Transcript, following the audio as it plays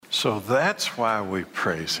So that's why we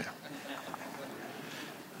praise him.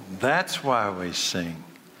 That's why we sing.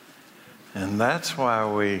 And that's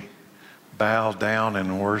why we bow down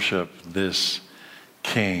and worship this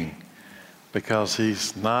King. Because he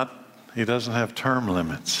doesn't have term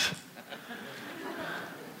limits.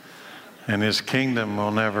 And his kingdom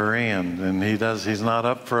will never end. And he's not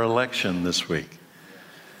up for election this week.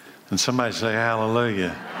 And somebody say hallelujah.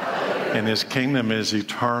 Hallelujah. And his kingdom is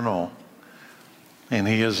eternal. And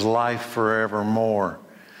he is life forevermore.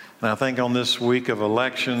 And I think on this week of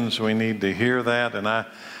elections, we need to hear that. And I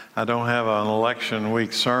don't have an election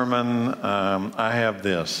week sermon. I have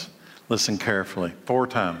this. Listen carefully. 4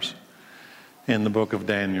 times in the book of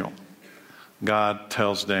Daniel, God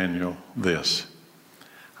tells Daniel this: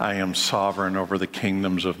 I am sovereign over the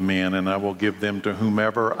kingdoms of men, and I will give them to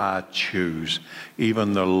whomever I choose,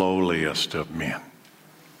 even the lowliest of men.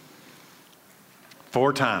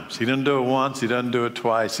 4 times. He didn't do it once. He doesn't do it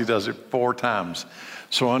twice. He does it 4 times.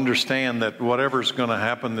 So understand that whatever's going to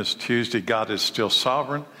happen this Tuesday, God is still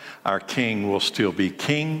sovereign. Our King will still be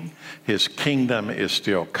king. His kingdom is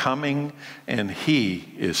still coming, and he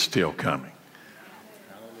is still coming.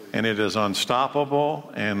 And it is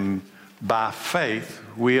unstoppable, and by faith,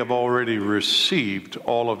 we have already received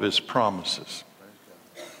all of his promises.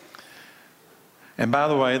 And by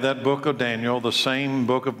the way, that book of Daniel, the same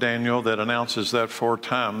book of Daniel that announces that 4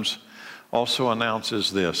 times, also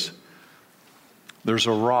announces this: there's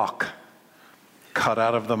a rock cut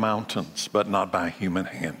out of the mountains, but not by human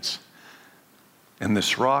hands. And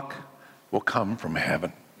this rock will come from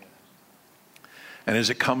heaven. And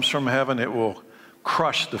as it comes from heaven, it will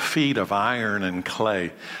crush the feet of iron and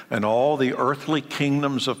clay, and all the earthly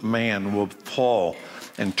kingdoms of man will fall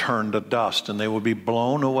and turn to dust, and they will be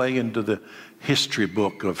blown away into the history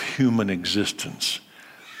book of human existence.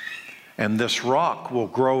 And this rock will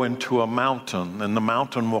grow into a mountain, and the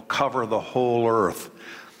mountain will cover the whole earth,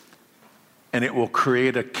 and it will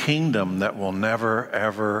create a kingdom that will never,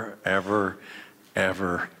 ever, ever,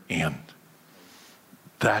 ever end.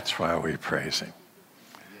 That's why we praise him.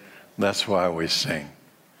 That's why we sing.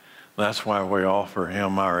 That's why we offer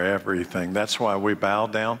him our everything. That's why we bow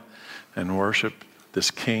down and worship this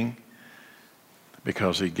King,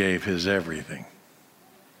 because he gave his everything.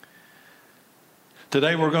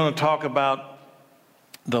 Today we're going to talk about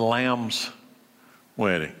the Lamb's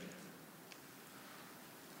wedding.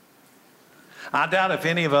 I doubt if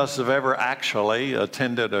any of us have ever actually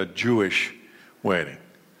attended a Jewish wedding.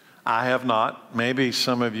 I have not. Maybe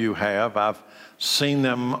some of you have. I've seen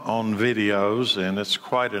them on videos, and it's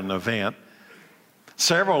quite an event.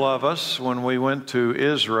 Several of us, when we went to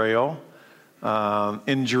Israel,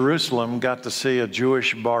 in Jerusalem, got to see a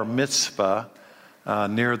Jewish bar mitzvah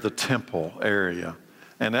near the temple area.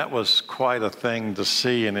 And that was quite a thing to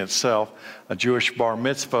see in itself. A Jewish bar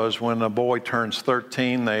mitzvah is when a boy turns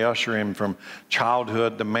 13, they usher him from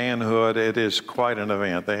childhood to manhood. It is quite an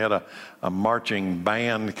event. They had a marching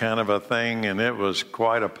band kind of a thing, and it was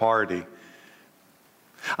quite a party.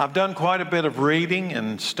 I've done quite a bit of reading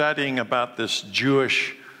and studying about this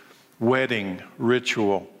Jewish wedding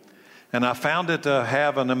ritual. And I found it to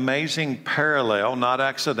have an amazing parallel, not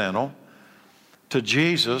accidental, to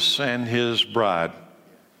Jesus and his bride,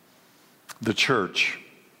 the church.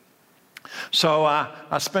 So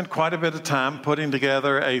I spent quite a bit of time putting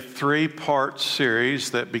together a 3-part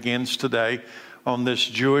series that begins today on this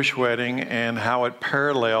Jewish wedding and how it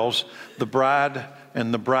parallels the bride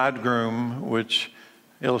and the bridegroom, which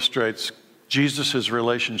illustrates Jesus'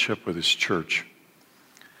 relationship with his church.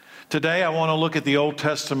 Today I want to look at the Old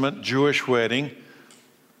Testament Jewish wedding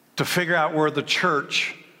to figure out where the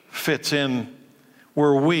church fits in,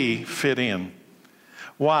 where we fit in.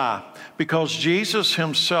 Why? Because Jesus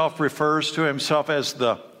himself refers to himself as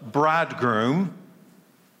the bridegroom,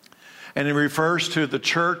 and he refers to the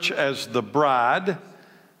church as the bride.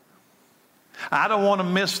 I don't want to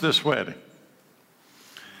miss this wedding.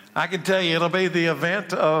 I can tell you it'll be the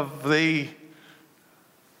event of the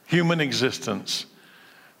human existence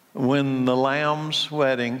when the Lamb's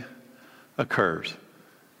wedding occurs.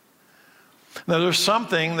 Now, there's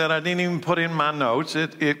something that I didn't even put in my notes.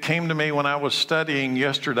 It came to me when I was studying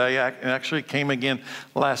yesterday. It actually came again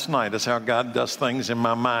last night. That's how God does things in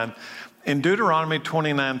my mind. In Deuteronomy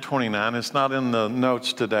 29:29, it's not in the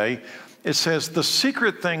notes today, it says, the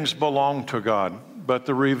secret things belong to God, but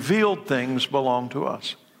the revealed things belong to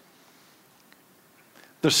us.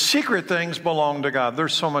 The secret things belong to God.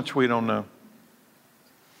 There's so much we don't know.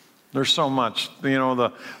 There's so much. You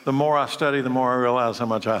know, the more I study, the more I realize how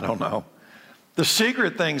much I don't know. The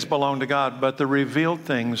secret things belong to God, but the revealed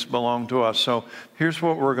things belong to us. So here's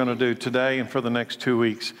what we're going to do today and for the next 2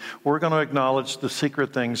 weeks. We're going to acknowledge the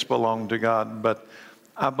secret things belong to God, but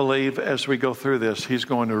I believe as we go through this, He's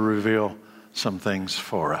going to reveal some things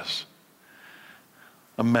for us.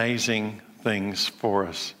 Amazing things for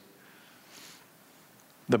us.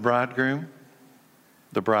 The bridegroom,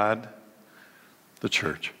 the bride, the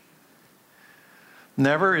church.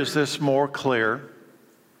 Never is this more clear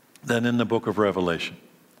than in the book of Revelation.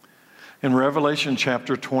 In Revelation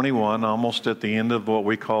chapter 21, almost at the end of what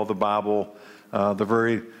we call the Bible, in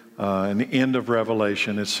the end of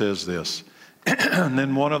Revelation, it says this. And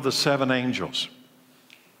then one of the seven angels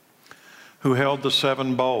who held the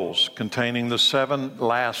seven bowls containing the seven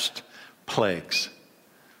last plagues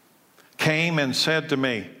came and said to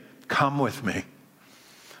me, "Come with me.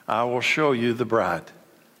 I will show you the bride,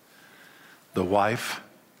 the wife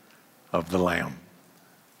of the Lamb."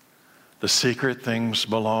 The secret things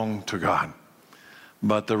belong to God,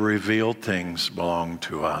 but the revealed things belong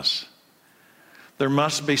to us. There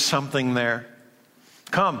must be something there.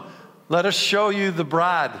 Come, let us show you the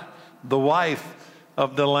bride, the wife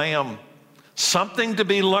of the Lamb. Something to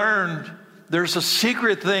be learned. There's a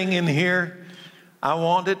secret thing in here. I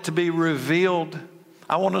want it to be revealed.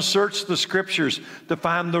 I want to search the scriptures to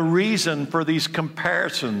find the reason for these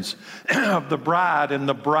comparisons of the bride and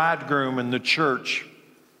the bridegroom and the church.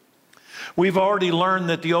 We've already learned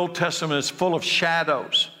that the Old Testament is full of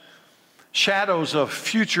shadows of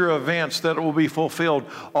future events that will be fulfilled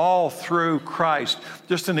all through Christ.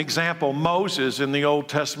 Just an example, Moses in the Old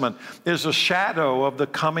Testament is a shadow of the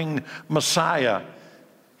coming Messiah.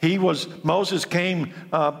 Moses came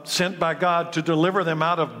sent by God to deliver them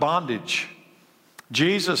out of bondage.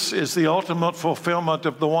 Jesus is the ultimate fulfillment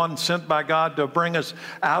of the one sent by God to bring us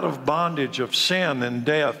out of bondage of sin and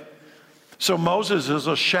death. So Moses is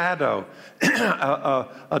a shadow,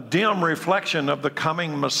 a dim reflection of the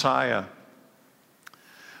coming Messiah.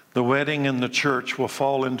 The wedding and the church will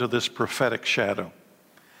fall into this prophetic shadow.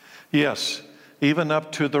 Yes, even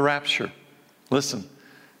up to the rapture. Listen,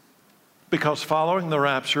 because following the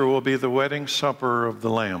rapture will be the wedding supper of the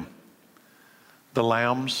Lamb, the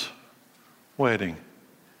Lamb's wedding.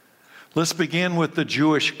 Let's begin with the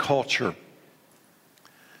Jewish culture.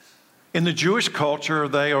 In the Jewish culture,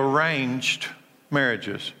 they arranged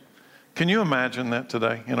marriages. Can you imagine that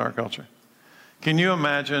today in our culture? Can you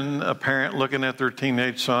imagine a parent looking at their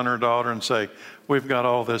teenage son or daughter and say, "We've got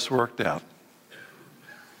all this worked out.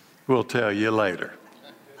 We'll tell you later."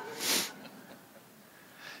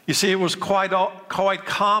 You see, it was quite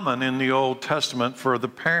common in the Old Testament for the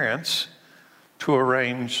parents to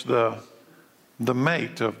arrange the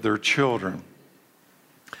mate of their children.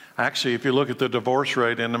 Actually, if you look at the divorce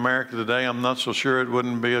rate in America today, I'm not so sure it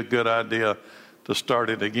wouldn't be a good idea to start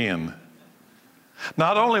it again.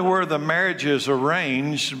 Not only were the marriages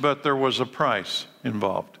arranged, but there was a price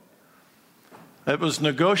involved. It was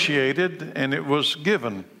negotiated and it was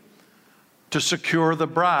given to secure the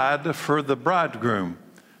bride for the bridegroom.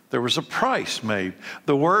 There was a price made.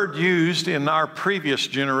 The word used in our previous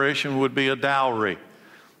generation would be a dowry.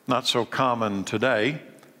 Not so common today.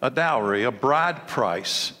 A dowry, a bride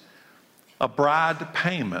price, a bride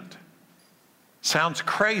payment. Sounds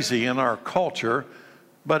crazy in our culture,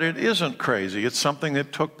 but it isn't crazy. It's something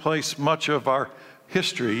that took place much of our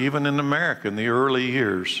history, even in America in the early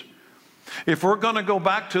years. If we're going to go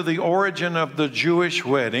back to the origin of the Jewish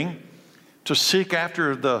wedding to seek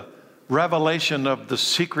after the revelation of the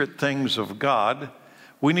secret things of God,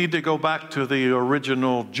 we need to go back to the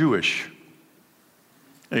original Jewish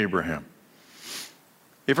Abraham.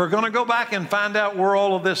 If we're going to go back and find out where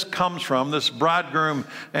all of this comes from, this bridegroom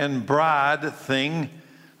and bride thing,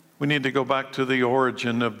 we need to go back to the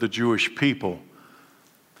origin of the Jewish people.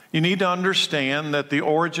 You need to understand that the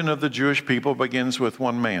origin of the Jewish people begins with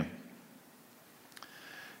one man.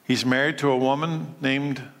 He's married to a woman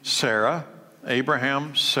named Sarah,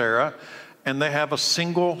 Abraham, Sarah, and they have a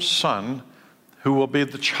single son who will be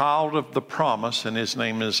the child of the promise, and his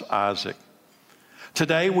name is Isaac.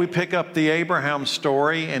 Today we pick up the Abraham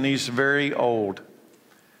story, and he's very old.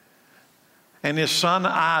 And his son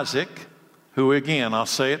Isaac, who again, I'll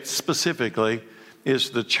say it specifically,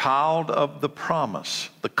 is the child of the promise,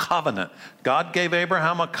 the covenant. God gave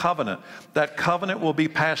Abraham a covenant. That covenant will be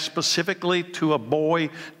passed specifically to a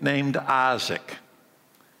boy named Isaac.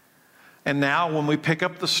 And now when we pick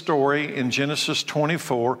up the story in Genesis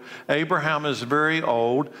 24, Abraham is very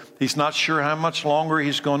old. He's not sure how much longer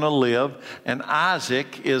he's going to live. And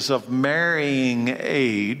Isaac is of marrying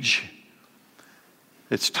age.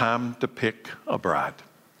 It's time to pick a bride.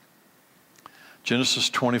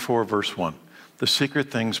 Genesis 24, verse 1. The secret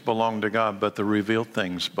things belong to God, but the revealed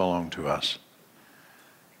things belong to us.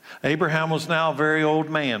 Abraham was now a very old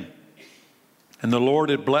man, and the Lord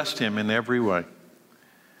had blessed him in every way.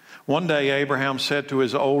 One day, Abraham said to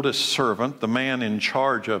his oldest servant, the man in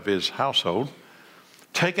charge of his household,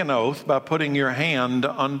 "Take an oath by putting your hand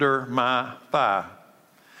under my thigh."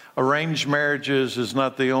 Arranged marriages is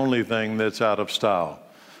not the only thing that's out of style.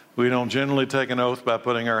 We don't generally take an oath by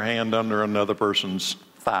putting our hand under another person's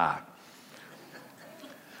thigh.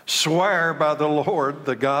 "Swear by the Lord,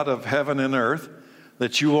 the God of heaven and earth,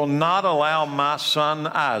 that you will not allow my son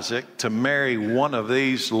Isaac to marry one of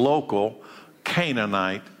these local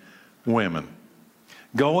Canaanite women.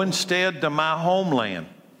 Go instead to my homeland,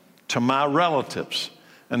 to my relatives,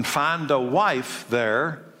 and find a wife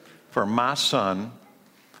there for my son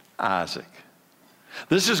Isaac."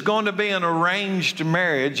 This is going to be an arranged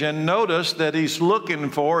marriage, and notice that he's looking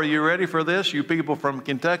for, are you ready for this, you people from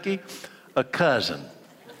Kentucky? A cousin.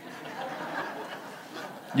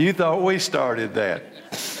 You thought we started that.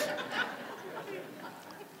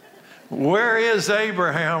 Where is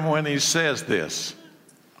Abraham when he says this?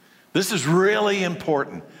 This is really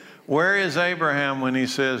important. Where is Abraham when he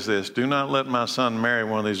says this? Do not let my son marry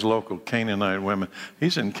one of these local Canaanite women.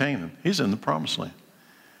 He's in Canaan. He's in the promised land.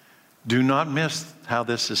 Do not miss how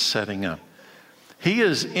this is setting up. He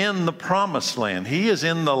is in the promised land. He is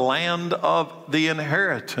in the land of the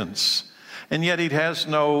inheritance. And yet he has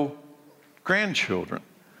no grandchildren.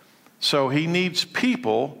 So he needs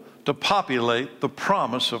people to populate the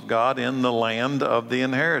promise of God in the land of the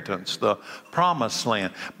inheritance, the promised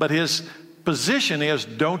land. But his position is,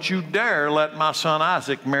 don't you dare let my son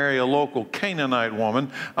Isaac marry a local Canaanite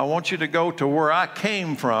woman. I want you to go to where I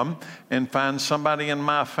came from and find somebody in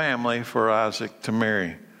my family for Isaac to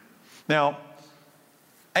marry. Now,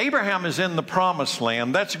 Abraham is in the promised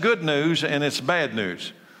land. That's good news, and it's bad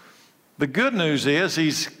news. The good news is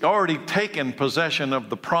he's already taken possession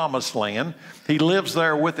of the promised land. He lives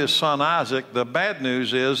there with his son Isaac. The bad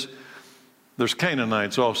news is there's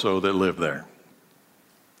Canaanites also that live there.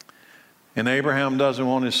 And Abraham doesn't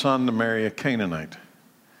want his son to marry a Canaanite.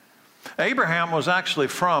 Abraham was actually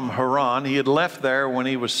from Haran. He had left there when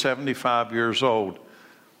he was 75 years old.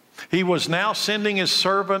 He was now sending his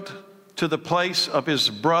servant to the place of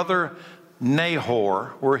his brother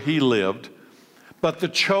Nahor, where he lived. But the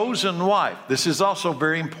chosen wife, this is also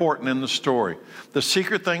very important in the story. The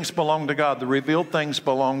secret things belong to God. The revealed things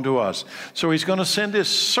belong to us. So he's going to send his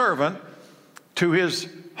servant to his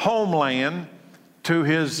homeland, to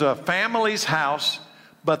his family's house.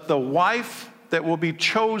 But the wife that will be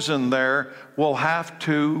chosen there will have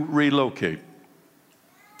to relocate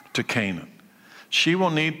to Canaan. She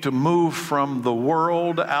will need to move from the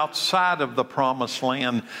world outside of the promised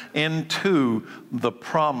land into the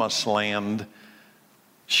promised land.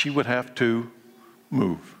 She would have to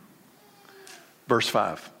move. Verse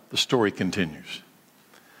 5, the story continues.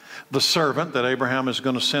 The servant that Abraham is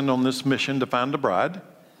going to send on this mission to find a bride,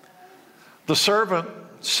 the servant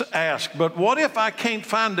asked, "But what if I can't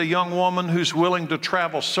find a young woman who's willing to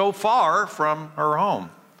travel so far from her home?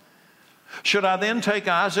 Should I then take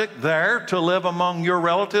Isaac there to live among your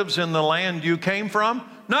relatives in the land you came from?"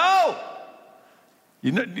 No!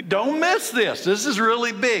 Don't miss this. This is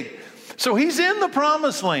really big. So he's in the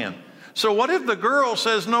promised land. So what if the girl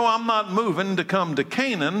says, "No, I'm not moving to come to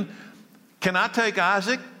Canaan. Can I take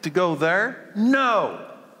Isaac to go there?" "No."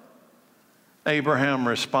 Abraham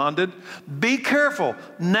responded, "Be careful.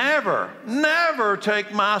 Never, never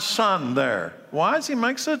take my son there." Why does he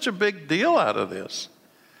make such a big deal out of this?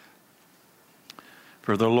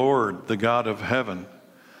 "For the Lord, the God of heaven,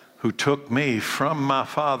 who took me from my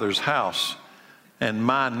father's house and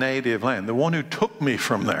my native land," the one who took me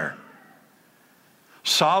from there,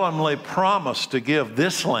 "solemnly promised to give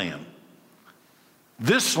this land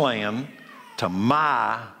to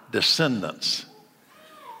my descendants.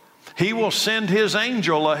 He will send his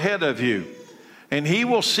angel ahead of you, and he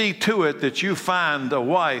will see to it that you find a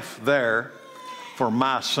wife there for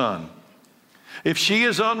my son. If she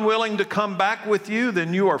is unwilling to come back with you,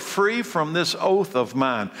 then you are free from this oath of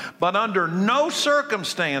mine. But under no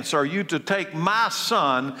circumstance are you to take my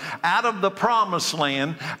son out of the promised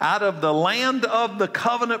land, out of the land of the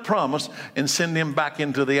covenant promise, and send him back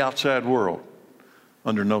into the outside world.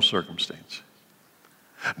 Under no circumstance."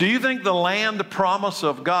 Do you think the land promise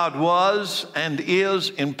of God was and is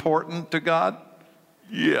important to God?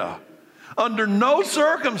 Yeah. Under no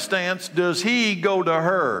circumstance does he go to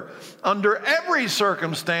her. Under every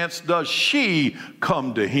circumstance does she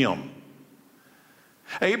come to him.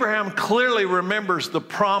 Abraham clearly remembers the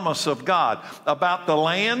promise of God about the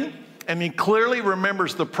land, and he clearly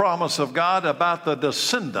remembers the promise of God about the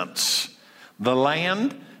descendants the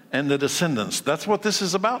land and the descendants. That's what this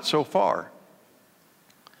is about so far.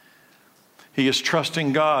 He is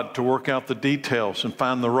trusting God to work out the details and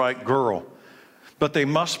find the right girl. But they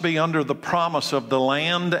must be under the promise of the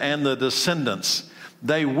land and the descendants.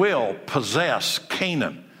 They will possess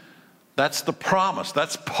Canaan. That's the promise.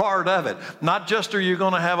 That's part of it. Not just are you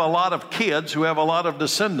going to have a lot of kids who have a lot of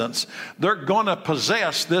descendants. They're going to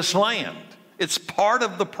possess this land. It's part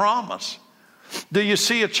of the promise. Do you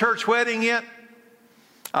see a church wedding yet?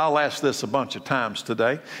 I'll ask this a bunch of times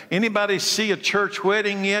today. Anybody see a church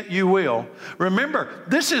wedding yet? You will. Remember,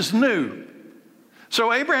 this is new.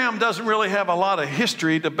 So Abraham doesn't really have a lot of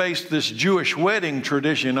history to base this Jewish wedding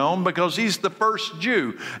tradition on because he's the first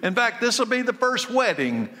Jew. In fact, this will be the first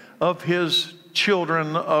wedding of his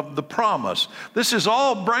children of the promise. This is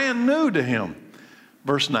all brand new to him.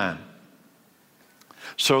 Verse 9.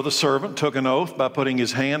 So the servant took an oath by putting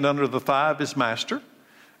his hand under the thigh of his master,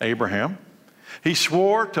 Abraham. He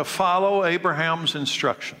swore to follow Abraham's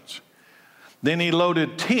instructions. Then he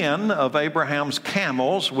loaded 10 of Abraham's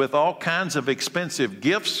camels with all kinds of expensive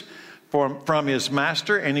gifts from his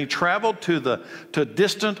master, and he traveled to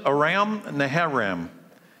distant Aram Naharaim.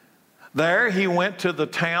 There he went to the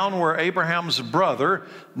town where Abraham's brother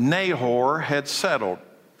Nahor had settled.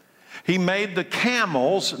 He made the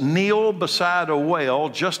camels kneel beside a well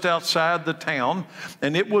just outside the town,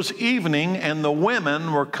 and it was evening, and the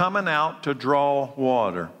women were coming out to draw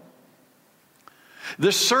water.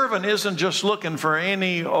 This servant isn't just looking for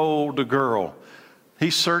any old girl.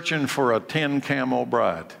 He's searching for a 10-camel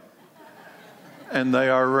bride, and they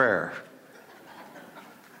are rare.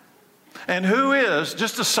 And who is,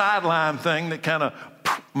 just a sideline thing that kind of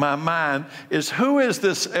my mind, is who is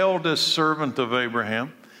this eldest servant of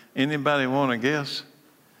Abraham? Anybody want to guess?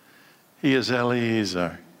 He is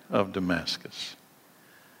Eliezer of Damascus.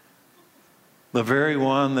 The very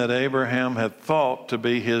one that Abraham had thought to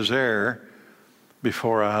be his heir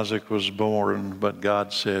before Isaac was born, but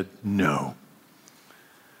God said, no.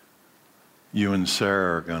 You and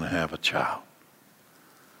Sarah are going to have a child.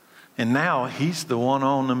 And now he's the one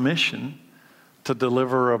on a mission to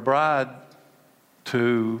deliver a bride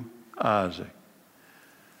to Isaac.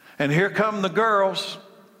 And here come the girls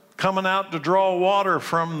coming out to draw water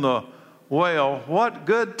from the well. What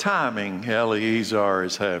good timing Eliezer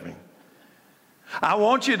is having. I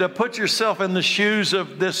want you to put yourself in the shoes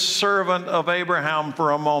of this servant of Abraham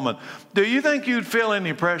for a moment. Do you think you'd feel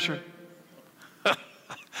any pressure?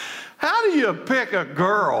 How do you pick a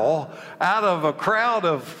girl out of a crowd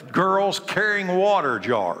of girls carrying water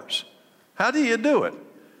jars? How do you do it?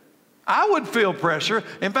 I would feel pressure.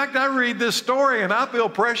 In fact, I read this story and I feel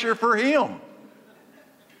pressure for him.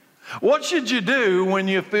 What should you do when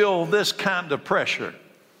you feel this kind of pressure?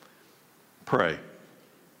 Pray.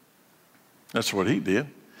 That's what he did.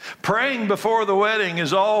 Praying before the wedding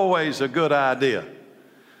is always a good idea.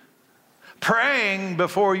 Praying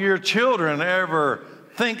before your children ever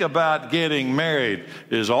think about getting married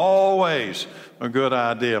is always a good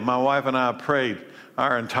idea. My wife and I prayed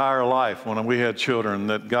our entire life when we had children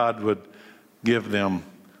that God would give them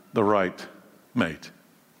the right mate.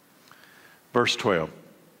 Verse 12.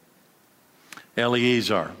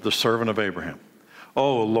 Eliezer, the servant of Abraham.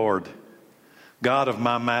 Oh, Lord, God of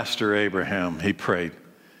my master Abraham, he prayed,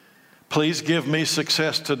 please give me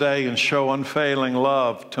success today and show unfailing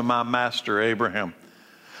love to my master Abraham.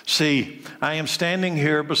 See, I am standing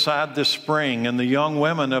here beside this spring, and the young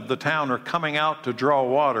women of the town are coming out to draw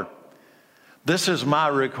water. This is my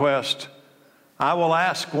request. I will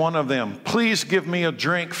ask one of them, please give me a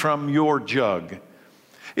drink from your jug.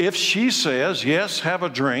 If she says, yes, have a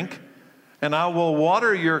drink, and I will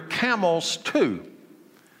water your camels too.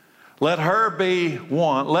 Let her be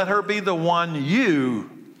the one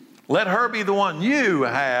you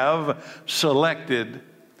have selected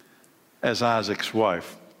as Isaac's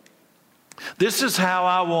wife. This is how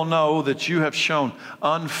I will know that you have shown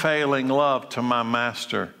unfailing love to my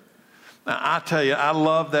master. Now, I tell you, I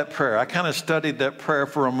love that prayer. I kind of studied that prayer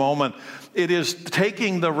for a moment. It is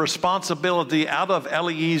taking the responsibility out of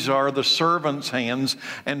Eliezer, the servant's hands,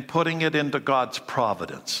 and putting it into God's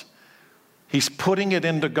providence. He's putting it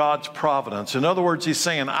into God's providence. In other words, he's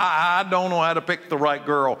saying, I don't know how to pick the right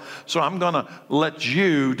girl, so I'm going to let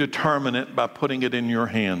you determine it by putting it in your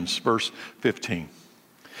hands. Verse 15.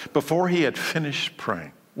 Before he had finished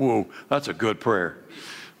praying, whoa, that's a good prayer.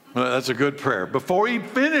 That's a good prayer. Before he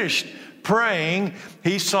finished praying,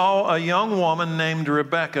 he saw a young woman named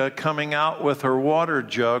Rebekah coming out with her water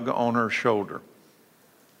jug on her shoulder.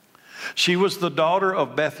 She was the daughter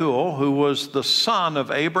of Bethuel, who was the son of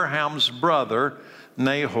Abraham's brother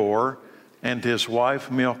Nahor and his wife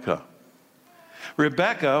Milcah.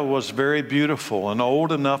 Rebekah was very beautiful and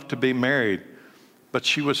old enough to be married, but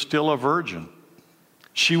she was still a virgin.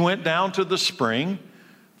 She went down to the spring,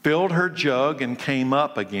 filled her jug, and came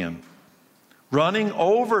up again. Running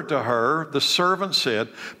over to her, the servant said,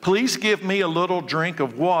 "Please give me a little drink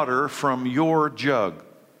of water from your jug."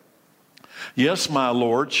 "Yes, my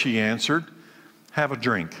lord," she answered. "Have a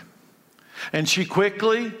drink." And she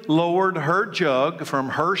quickly lowered her jug from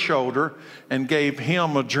her shoulder and gave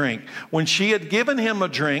him a drink. When she had given him a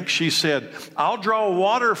drink, she said, "I'll draw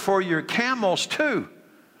water for your camels too,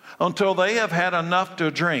 until they have had enough to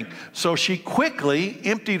drink." So she quickly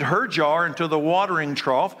emptied her jar into the watering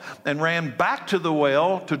trough and ran back to the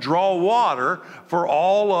well to draw water for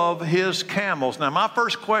all of his camels. Now, my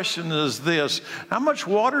first question is this: how much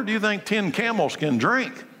water do you think 10 camels can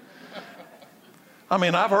drink? I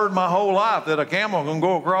mean, I've heard my whole life that a camel can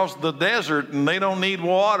go across the desert and they don't need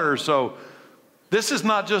water. So this is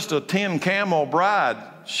not just a 10 camel bride.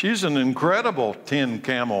 She's an incredible 10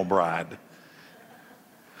 camel bride.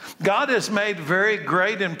 God has made very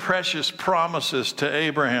great and precious promises to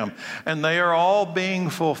Abraham, and they are all being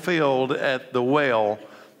fulfilled at the well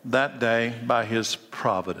that day by his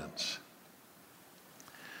providence.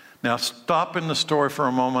 Now, stop in the story for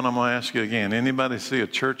a moment. I'm going to ask you again. Anybody see a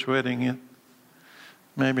church wedding yet?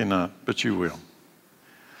 Maybe not, but you will.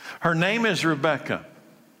 Her name is Rebekah,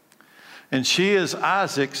 and she is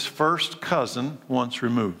Isaac's first cousin once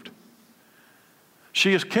removed.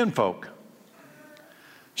 She is kinfolk.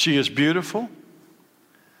 She is beautiful.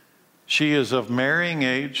 She is of marrying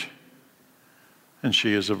age, and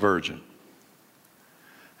she is a virgin.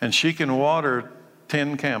 And she can water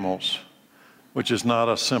 10 camels, which is not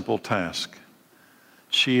a simple task.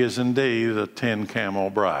 She is indeed a 10 camel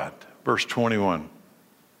bride. Verse 21.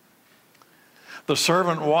 The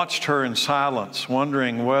servant watched her in silence,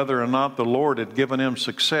 wondering whether or not the Lord had given him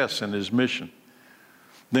success in his mission.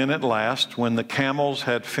 Then at last, when the camels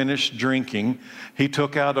had finished drinking, he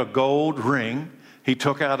took out a gold ring.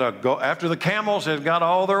 After the camels had got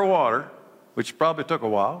all their water, which probably took a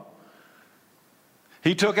while,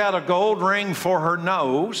 he took out a gold ring for her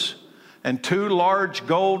nose and 2 large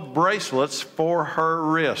gold bracelets for her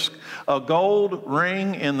wrist. A gold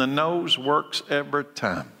ring in the nose works every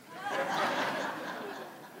time.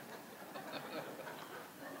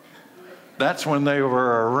 That's when they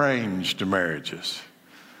were arranged marriages.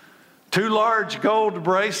 2 large gold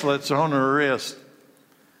bracelets on her wrist.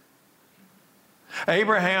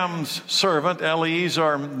 Abraham's servant,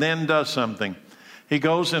 Eliezer, then does something. He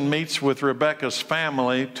goes and meets with Rebekah's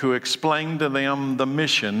family to explain to them the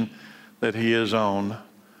mission that he is on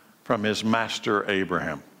from his master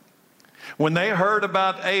Abraham. When they heard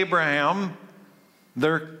about Abraham,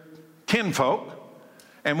 their kinfolk,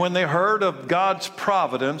 and when they heard of God's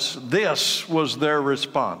providence, this was their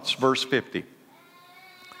response. Verse 50.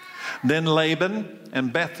 Then Laban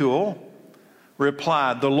and Bethuel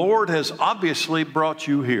replied, "The Lord has obviously brought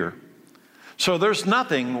you here. So there's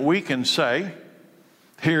nothing we can say.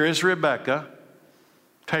 Here is Rebekah.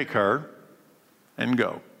 Take her and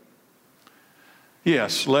go.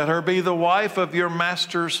 Yes, let her be the wife of your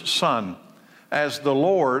master's son, as the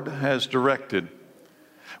Lord has directed."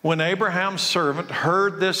 When Abraham's servant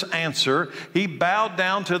heard this answer, he bowed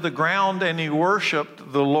down to the ground and he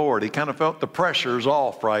worshiped the Lord. He kind of felt the pressure's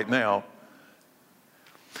off right now.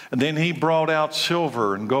 And then he brought out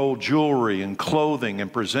silver and gold jewelry and clothing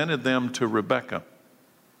and presented them to Rebekah.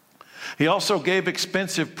 He also gave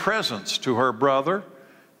expensive presents to her brother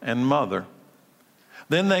and mother.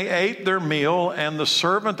 Then they ate their meal, and the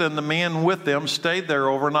servant and the men with them stayed there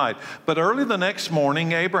overnight. But early the next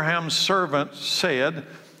morning, Abraham's servant said,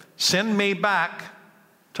 "Send me back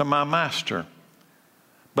to my master.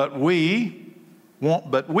 But we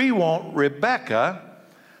want Rebekah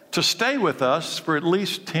to stay with us for at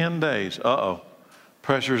least 10 days. Uh-oh,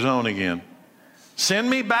 pressure's on again. Send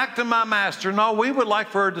me back to my master. No, we would like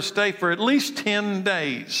for her to stay for at least 10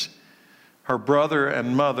 days. Her brother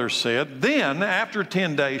and mother said, "Then after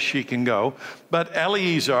 10 days she can go." But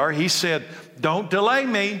Eliezer, he said, "Don't delay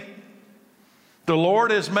me. The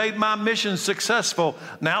Lord has made my mission successful.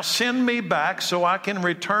 Now send me back so I can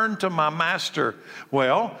return to my master."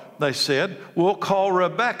 Well, they said, "We'll call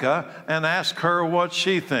Rebekah and ask her what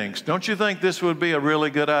she thinks." Don't you think this would be a really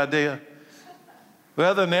good idea?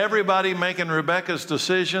 Rather than everybody making Rebekah's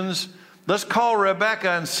decisions, let's call Rebekah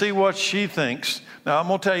and see what she thinks. Now, I'm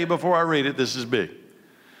going to tell you before I read it, this is big.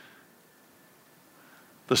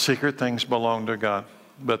 The secret things belong to God,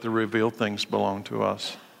 but the revealed things belong to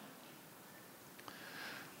us.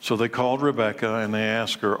 So they called Rebekah and they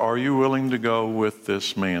asked her, "Are you willing to go with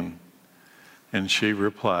this man?" And she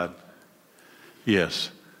replied,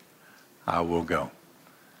 "Yes, I will go.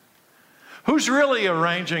 Who's really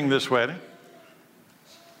arranging this wedding?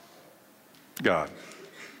 God.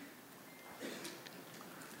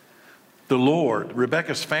 The Lord.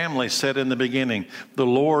 Rebekah's family said in the beginning, the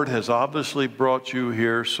Lord has obviously brought you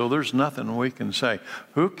here, so there's nothing we can say.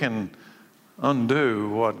 Who can undo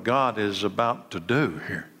what God is about to do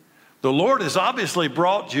here? The Lord has obviously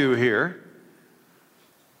brought you here.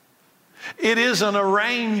 It is an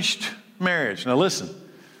arranged marriage. Now listen,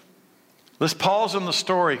 let's pause in the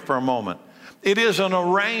story for a moment. It is an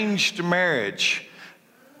arranged marriage.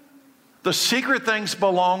 The secret things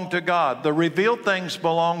belong to God. The revealed things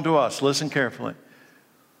belong to us. Listen carefully.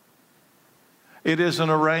 It is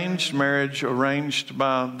an arranged marriage arranged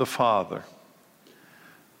by the Father.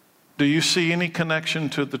 Do you see any connection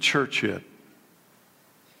to the church yet?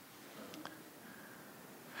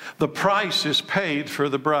 The price is paid for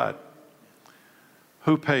the bride.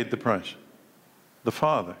 Who paid the price? The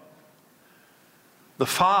Father. The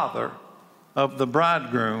father of the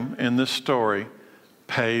bridegroom in this story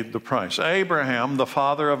paid the price. Abraham, the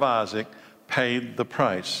father of Isaac, paid the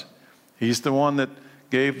price. He's the one that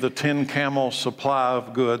gave the 10 camel supply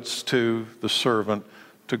of goods to the servant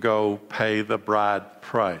to go pay the bride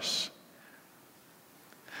price.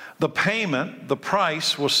 The payment, the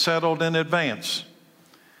price, was settled in advance.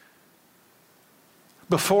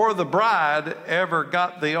 Before the bride ever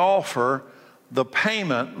got the offer, the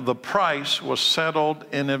payment, the price, was settled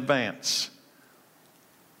in advance.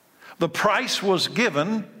 The price was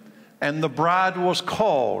given and the bride was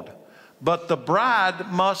called, but the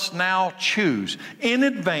bride must now choose. In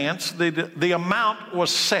advance, the amount was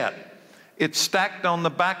set. It's stacked on the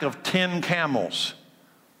back of 10 camels.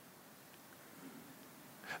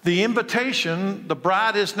 The invitation, the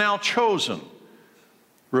bride is now chosen.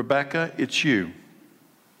 Rebekah, it's you.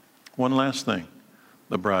 One last thing,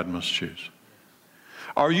 the bride must choose.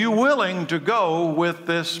 Are you willing to go with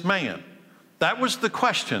this man? That was the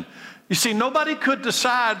question. You see, nobody could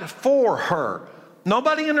decide for her.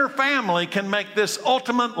 Nobody in her family can make this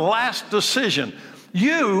ultimate last decision.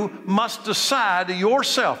 You must decide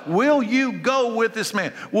yourself. Will you go with this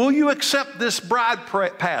man? Will you accept this bride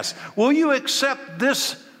pass? Will you accept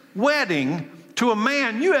this wedding to a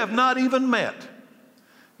man you have not even met?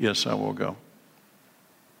 Yes, I will go.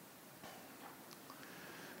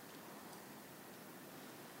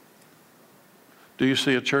 Do you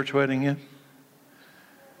see a church wedding yet?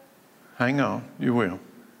 Hang on, you will.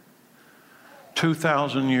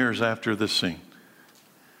 2,000 years after this scene,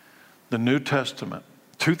 the New Testament,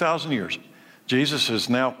 2,000 years. Jesus has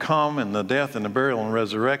now come in the death and the burial and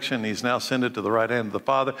resurrection. He's now ascended to the right hand of the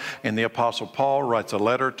Father. And the Apostle Paul writes a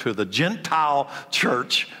letter to the Gentile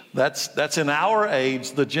church. That's in our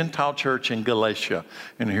age, the Gentile church in Galatia.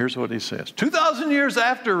 And here's what he says. 2,000 years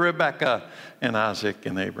after Rebekah and Isaac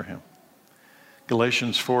and Abraham.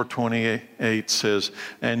 Galatians 4:28 says,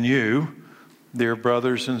 and you, dear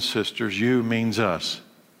brothers and sisters, you means us,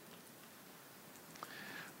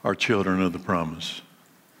 are children of the promise,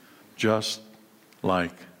 just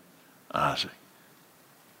like Isaac.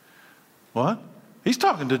 What? He's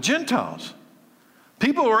talking to Gentiles.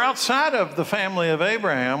 People who are outside of the family of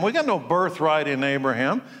Abraham. We got no birthright in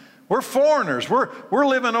Abraham. We're foreigners. We're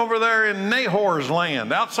living over there in Nahor's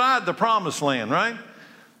land, outside the promised land, right?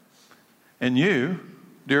 And you,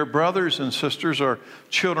 dear brothers and sisters, are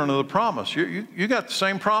children of the promise. You got the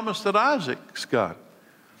same promise that Isaac's got.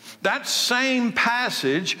 That same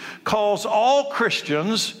passage calls all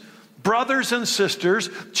Christians, brothers and sisters,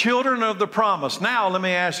 children of the promise. Now, let me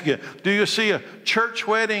ask you, do you see a church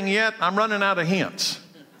wedding yet? I'm running out of hints.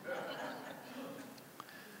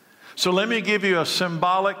 So let me give you a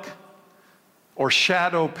symbolic or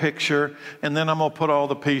shadow picture, and then I'm going to put all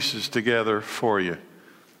the pieces together for you.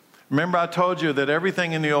 Remember, I told you that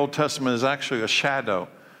everything in the Old Testament is actually a shadow,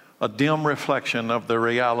 a dim reflection of the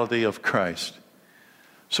reality of Christ.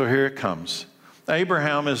 So here it comes.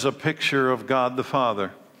 Abraham is a picture of God the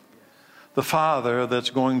Father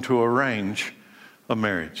that's going to arrange a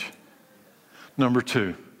marriage. Number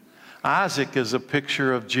two, Isaac is a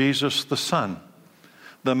picture of Jesus the Son,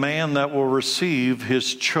 the man that will receive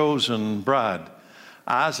his chosen bride.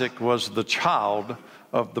 Isaac was the child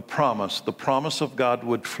of the promise. The promise of God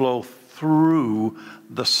would flow through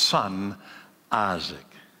the son, Isaac.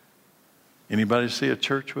 Anybody see a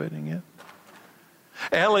church wedding yet?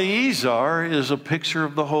 Eliezer is a picture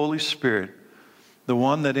of the Holy Spirit, the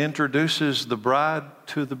one that introduces the bride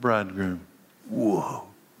to the bridegroom. Whoa.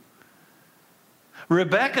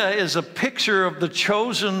 Rebekah is a picture of the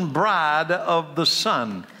chosen bride of the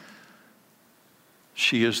Son.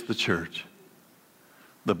 She is the church,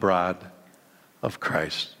 the bride of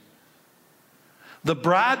Christ. The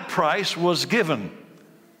bride price was given.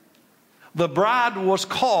 The bride was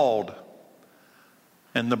called.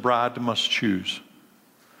 And the bride must choose.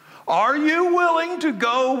 Are you willing to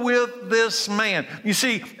go with this man? You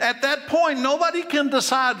see, at that point, nobody can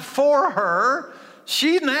decide for her.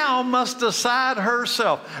 She now must decide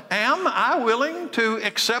herself. Am I willing to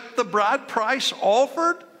accept the bride price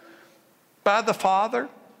offered by the Father?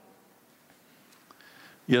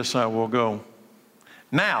 Yes, I will go.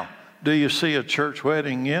 Now, do you see a church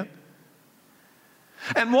wedding yet?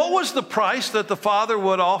 And what was the price that the Father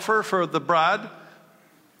would offer for the bride?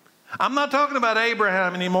 I'm not talking about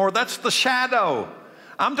Abraham anymore. That's the shadow.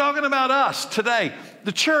 I'm talking about us today,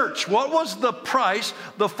 the church. What was the price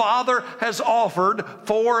the Father has offered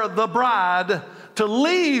for the bride to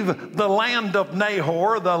leave the land of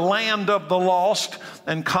Nahor, the land of the lost,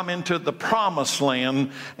 and come into the promised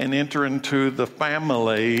land and enter into the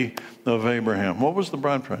family of Abraham? What was the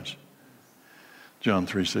bride price? John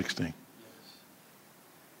 3:16.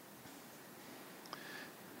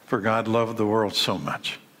 For God loved the world so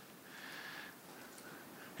much.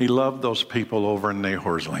 He loved those people over in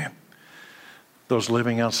Nahor's land, those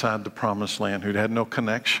living outside the promised land who'd had no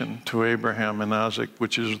connection to Abraham and Isaac,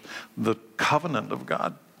 which is the covenant of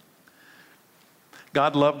God.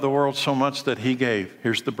 God loved the world so much that he gave,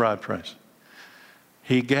 here's the bride price,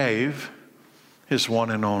 he gave his one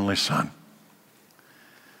and only Son,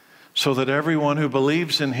 so that everyone who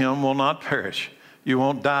believes in him will not perish. You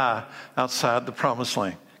won't die outside the promised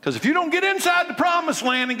land. Because if you don't get inside the promised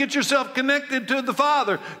land and get yourself connected to the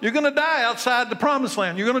Father, you're going to die outside the promised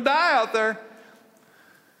land. You're going to die out there.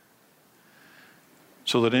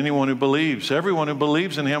 So that everyone who believes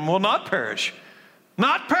in him will not perish.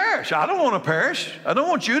 Not perish. I don't want to perish. I don't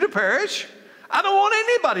want you to perish. I don't want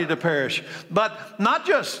anybody to perish. But not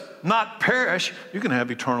just not perish, you can have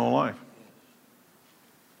eternal life.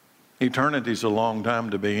 Eternity's a long time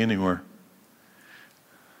to be anywhere.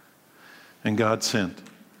 And God sent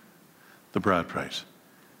the bride price.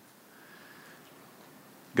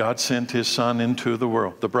 God sent his Son into the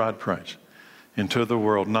world, the bride price, into the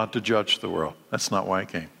world, not to judge the world. That's not why he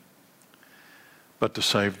came. But to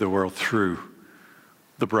save the world through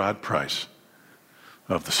the bride price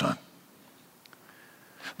of the Son.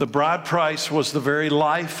 The bride price was the very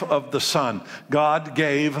life of the Son. God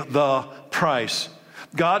gave the price.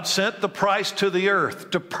 God sent the price to the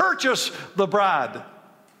earth to purchase the bride.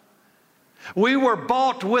 We were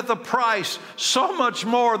bought with a price, so much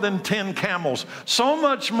more than 10 camels, so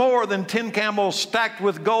much more than 10 camels stacked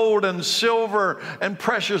with gold and silver and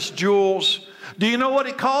precious jewels. Do you know what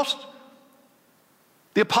it cost?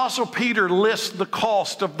 The Apostle Peter lists the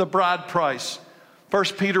cost of the bride price.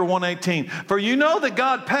 1 Peter 1:18. For you know that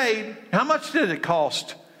God paid, how much did it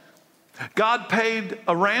cost? God paid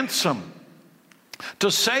a ransom to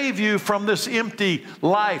save you from this empty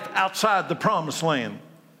life outside the promised land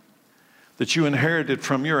that you inherited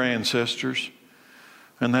from your ancestors.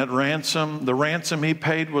 And that ransom, the ransom he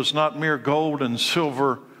paid was not mere gold and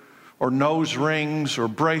silver or nose rings or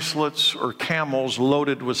bracelets or camels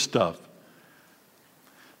loaded with stuff.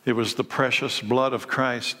 It was the precious blood of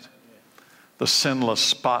Christ, the sinless,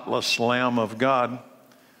 spotless Lamb of God.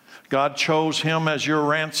 God chose him as your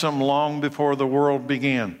ransom long before the world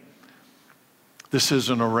began. This is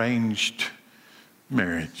an arranged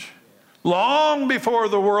marriage. Long before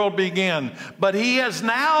the world began. But he has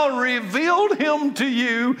now revealed him to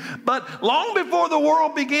you. But long before the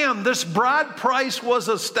world began, this bride price was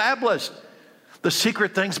established. The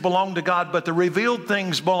secret things belong to God, but the revealed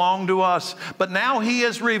things belong to us. But now he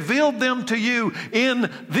has revealed them to you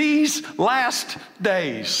in these last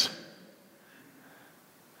days.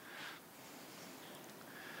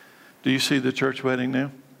 Do you see the church wedding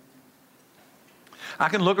now? I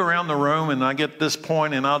can look around the room and I get this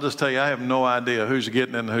point and I'll just tell you, I have no idea who's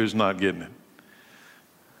getting it and who's not getting it.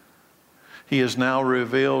 He has now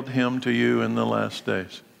revealed him to you in the last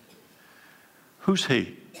days. Who's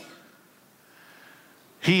he?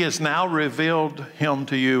 He has now revealed him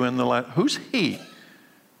to you in the last... Who's he?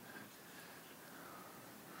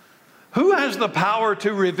 Who has the power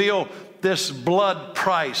to reveal this blood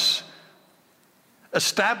price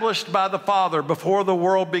established by the Father before the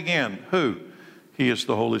world began? Who? He is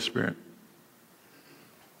the Holy Spirit.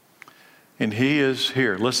 And he is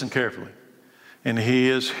here. Listen carefully. And he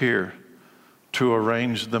is here to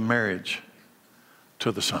arrange the marriage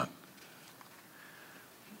to the Son.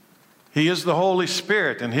 He is the Holy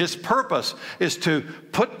Spirit, and his purpose is to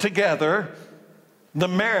put together the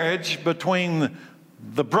marriage between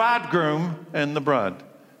the bridegroom and the bride.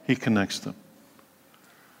 He connects them.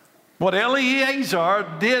 What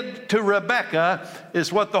Eliezer did to Rebekah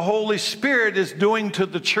is what the Holy Spirit is doing to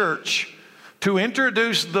the church to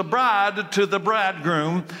introduce the bride to the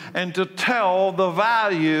bridegroom and to tell the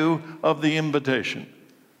value of the invitation.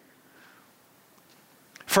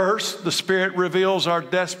 First, the Spirit reveals our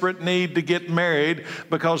desperate need to get married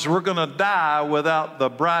because we're going to die without the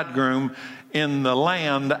bridegroom in the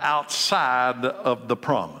land outside of the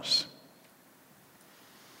promise.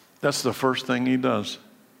 That's the first thing he does.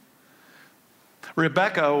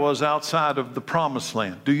 Rebekah was outside of the promised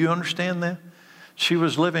land. Do you understand that? She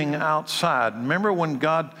was living outside. Remember when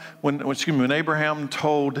when Abraham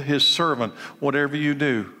told his servant, whatever you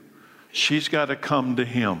do, she's got to come to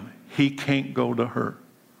him. He can't go to her.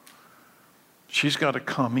 She's got to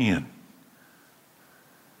come in.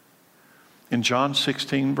 In John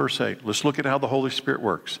 16, verse 8, let's look at how the Holy Spirit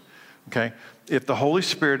works. Okay? If the Holy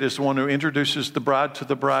Spirit is the one who introduces the bride to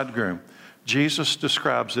the bridegroom, Jesus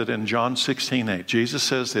describes it in John 16, 8. Jesus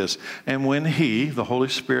says this, and when He, the Holy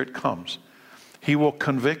Spirit, comes, He will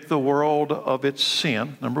convict the world of its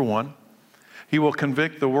sin, number one. He will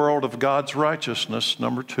convict the world of God's righteousness,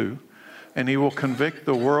 number two. And He will convict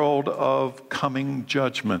the world of coming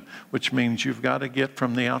judgment, which means you've got to get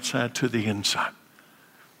from the outside to the inside.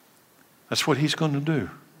 That's what He's going to do.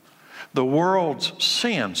 The world's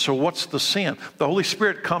sin. So what's the sin? The Holy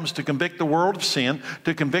Spirit comes to convict the world of sin,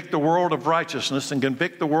 to convict the world of righteousness, and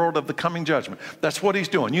convict the world of the coming judgment. That's what He's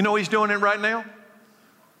doing. You know He's doing it right now?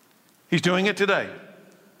 He's doing it today.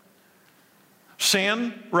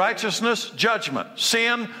 Sin, righteousness, judgment.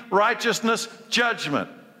 Sin, righteousness, judgment.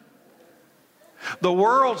 The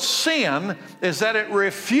world's sin is that it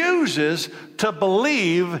refuses to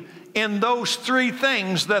believe in those three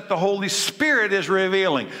things that the Holy Spirit is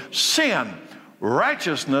revealing. Sin,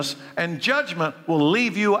 righteousness, and judgment will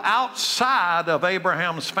leave you outside of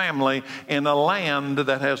Abraham's family in a land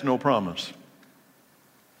that has no promise.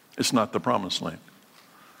 It's not the promised land.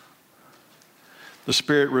 The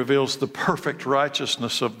Spirit reveals the perfect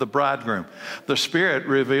righteousness of the bridegroom. The Spirit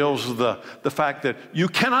reveals the fact that you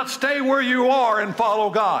cannot stay where you are and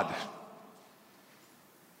follow God.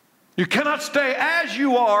 You cannot stay as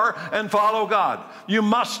you are and follow God. You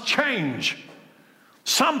must change.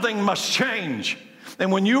 Something must change.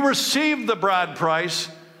 And when you receive the bride price,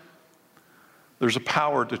 there's a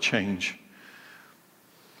power to change.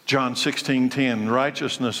 John 16:10,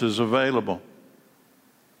 righteousness is available.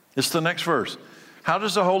 It's the next verse. How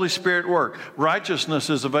does the Holy Spirit work? Righteousness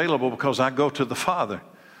is available because I go to the Father,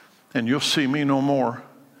 and you'll see me no more.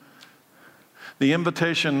 The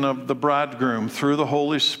invitation of the bridegroom through the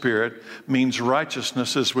Holy Spirit means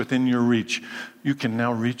righteousness is within your reach. You can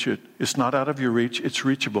now reach it. It's not out of your reach. It's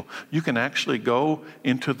reachable. You can actually go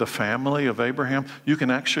into the family of Abraham. You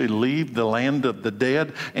can actually leave the land of the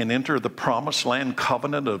dead and enter the promised land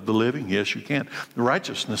covenant of the living. Yes, you can.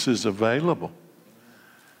 Righteousness is available.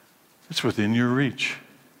 It's within your reach.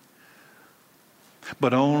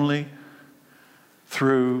 But only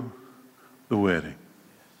through the wedding.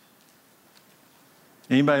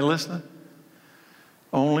 Anybody listening?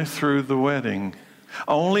 Only through the wedding.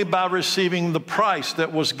 Only by receiving the price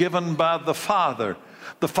that was given by the Father.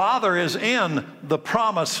 The Father is in the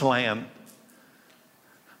promised land.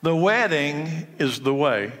 The wedding is the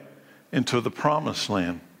way into the promised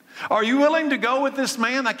land. Are you willing to go with this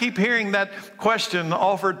man? I keep hearing that question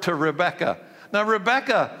offered to Rebekah. Now,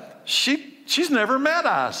 Rebekah, she's never met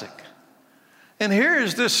Isaac. And here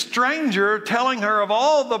is this stranger telling her of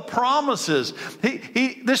all the promises.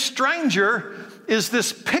 This stranger is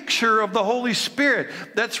this picture of the Holy Spirit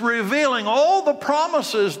that's revealing all the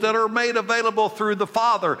promises that are made available through the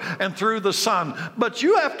Father and through the Son. But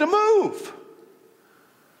you have to move.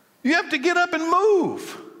 You have to get up and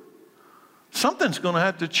move. Something's going to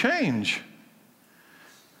have to change.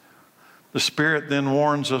 The Spirit then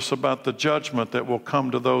warns us about the judgment that will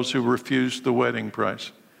come to those who refuse the wedding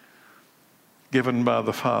price given by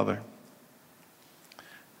the Father.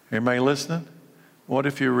 Anybody listening? What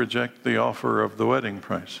if you reject the offer of the wedding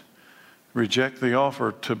price? Reject the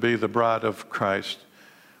offer to be the bride of Christ.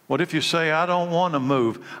 What if you say, I don't want to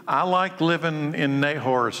move. I like living in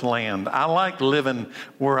Nahor's land. I like living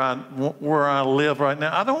where I live right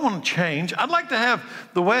now. I don't want to change. I'd like to have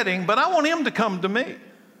the wedding, but I want him to come to me.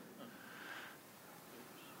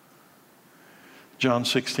 John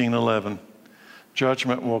 16:11.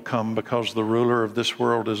 Judgment will come because the ruler of this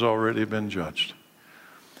world has already been judged.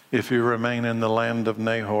 If you remain in the land of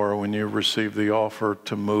Nahor when you receive the offer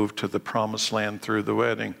to move to the promised land through the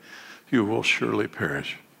wedding, you will surely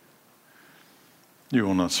perish. You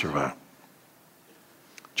will not survive.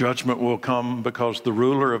 Judgment will come because the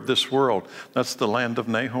ruler of this world, that's the land of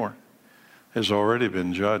Nahor, has already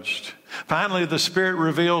been judged. Finally, the Spirit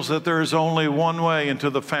reveals that there is only one way into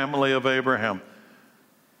the family of Abraham.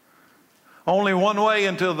 Only one way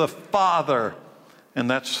into the Father, and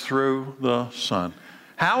that's through the Son.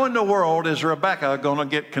 How in the world is Rebekah going to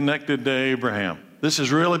get connected to Abraham? This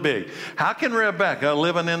is really big. How can Rebekah,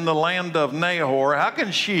 living in the land of Nahor, how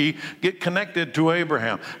can she get connected to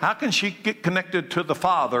Abraham? How can she get connected to the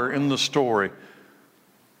Father in the story?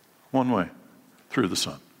 One way, through the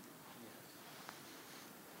Son.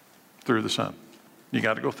 Through the Son. You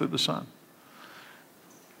got to go through the Son.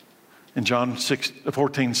 In John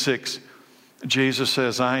 14:6, Jesus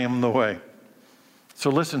says, I am the way.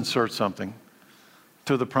 So let's insert something.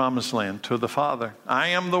 To the promised land, to the Father. I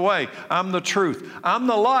am the way. I'm the truth. I'm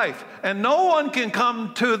the life. And no one can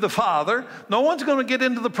come to the Father. No one's going to get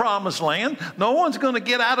into the promised land. No one's going to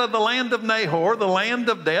get out of the land of Nahor, the land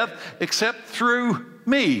of death, except through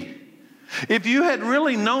me. If you had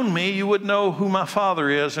really known me, you would know who my Father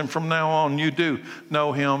is. And from now on, you do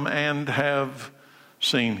know him and have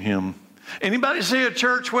seen him. Anybody see a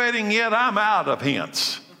church wedding yet? I'm out of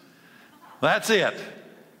hints. That's it.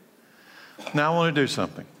 Now I want to do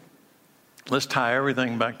something. Let's tie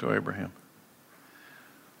everything back to Abraham.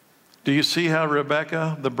 Do you see how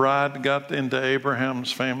Rebekah, the bride, got into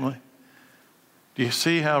Abraham's family? Do you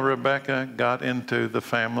see how Rebekah got into the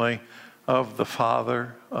family of the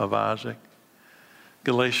father of Isaac?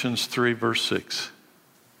 Galatians 3, verse 6.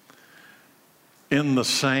 In the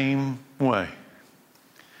same way,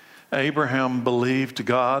 Abraham believed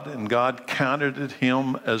God, and God counted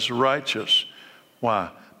him as righteous. Why?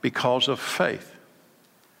 Because of faith.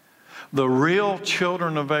 The real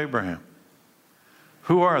children of Abraham.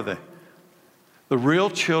 Who are they? The real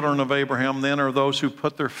children of Abraham then are those who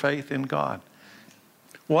put their faith in God.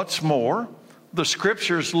 What's more, the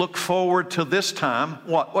scriptures look forward to this time.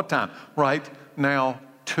 What time? Right now,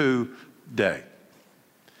 today.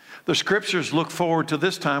 The scriptures look forward to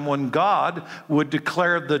this time when God would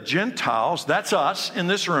declare the Gentiles, that's us in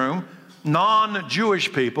this room,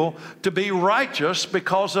 non-Jewish people, to be righteous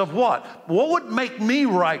because of what? What would make me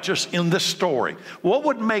righteous in this story? What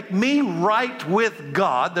would make me right with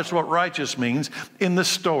God? That's what righteous means in this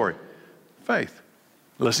story. Faith.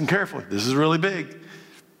 Listen carefully. This is really big.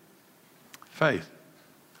 Faith.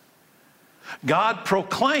 God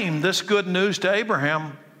proclaimed this good news to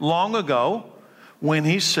Abraham long ago when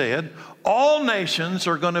he said, all nations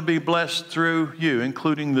are going to be blessed through you,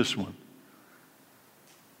 including this one.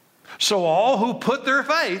 So all who put their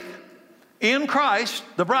faith in Christ,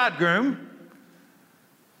 the bridegroom,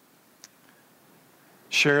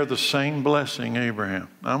 share the same blessing Abraham.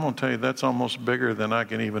 I'm going to tell you, that's almost bigger than I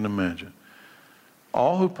can even imagine.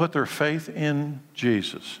 All who put their faith in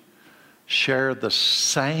Jesus share the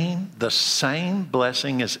same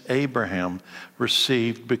blessing as Abraham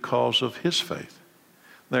received because of his faith.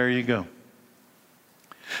 There you go.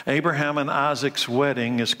 Abraham and Isaac's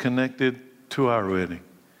wedding is connected to our wedding.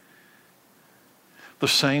 The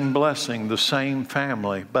same blessing, the same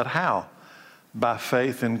family. But how? By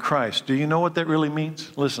faith in Christ. Do you know what that really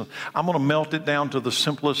means? Listen, I'm going to melt it down to the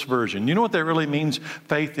simplest version. You know what that really means?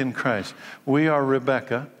 Faith in Christ. We are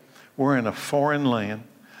Rebekah. We're in a foreign land,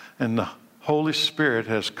 and the Holy Spirit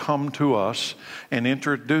has come to us and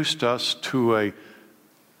introduced us to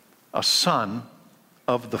a son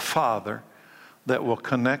of the Father that will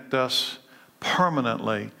connect us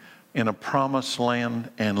permanently in a promised land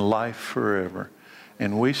and life forever.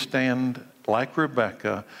 And we stand like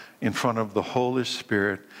Rebekah in front of the Holy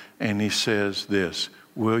Spirit, and he says this,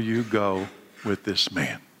 will you go with this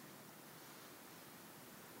man?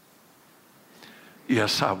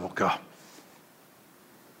 Yes, I will go.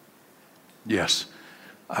 Yes,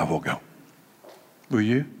 I will go. Will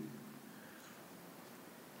you?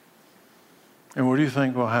 And what do you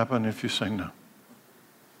think will happen if you say no?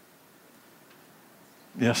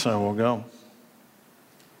 Yes, I will go.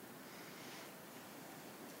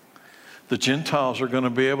 The Gentiles are going to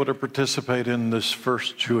be able to participate in this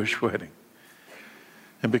first Jewish wedding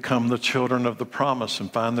and become the children of the promise and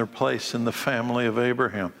find their place in the family of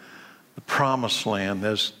Abraham, the promised land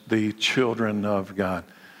as the children of God.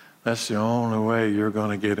 That's the only way you're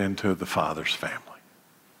going to get into the Father's family.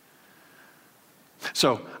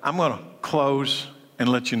 So I'm going to close and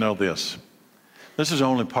let you know this. This is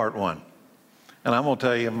only part one. And I'm going to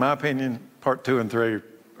tell you, in my opinion, part 2 and 3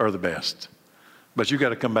 are the best. But you got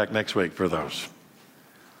to come back next week for those.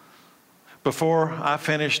 Before I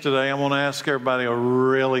finish today, I want to ask everybody a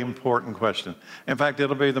really important question. In fact,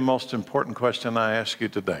 it'll be the most important question I ask you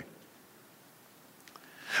today.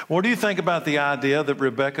 What do you think about the idea that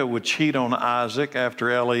Rebekah would cheat on Isaac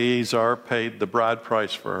after Eliezer paid the bride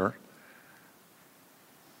price for her?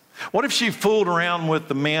 What if she fooled around with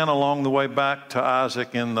the men along the way back to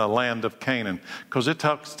Isaac in the land of Canaan? Because it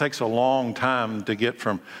takes a long time to get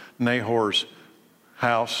from Nahor's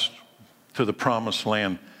house to the promised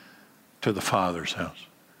land to the father's house.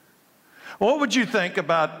 What would you think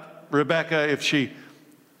about Rebekah if she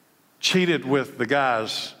cheated with the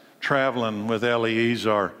guys traveling with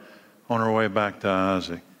Eliezer on her way back to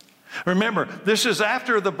Isaac? Remember, this is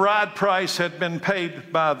after the bride price had been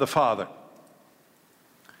paid by the father.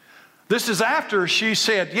 This is after she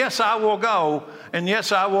said, yes, I will go, and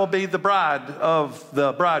yes, I will be the bride of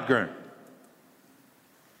the bridegroom.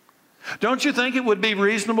 Don't you think it would be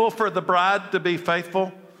reasonable for the bride to be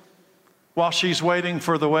faithful while she's waiting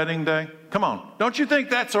for the wedding day? Come on. Don't you think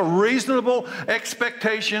that's a reasonable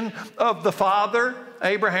expectation of the father,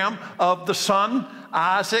 Abraham, of the son,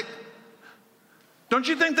 Isaac? Don't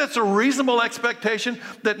you think that's a reasonable expectation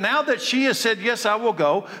that now that she has said, yes, I will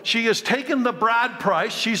go, she has taken the bride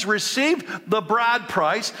price, she's received the bride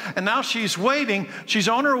price, and now she's waiting, she's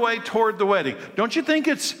on her way toward the wedding. Don't you think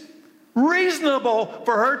it's reasonable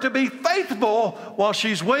for her to be faithful while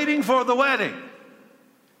she's waiting for the wedding?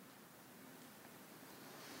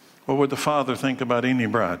 What would the father think about any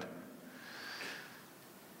bride?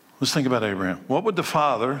 Let's think about Abraham. What would the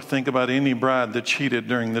father think about any bride that cheated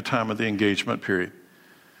during the time of the engagement period?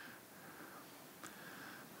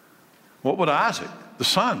 What would Isaac, the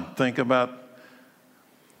son, think about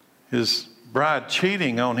his bride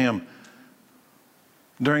cheating on him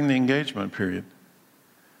during the engagement period?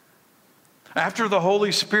 After the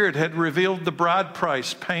Holy Spirit had revealed the bride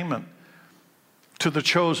price payment to the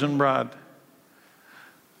chosen bride,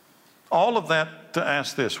 all of that to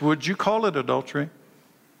ask this: would you call it adultery?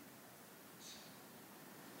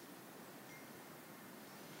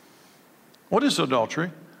 What is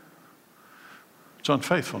adultery? It's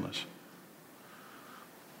unfaithfulness.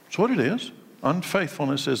 It's what it is.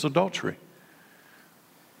 Unfaithfulness is adultery.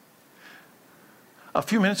 A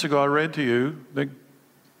few minutes ago, I read to you that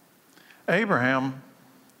Abraham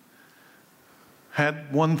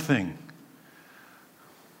had one thing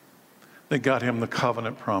that got him the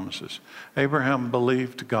covenant promises. Abraham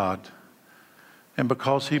believed God. And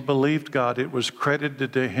because he believed God, it was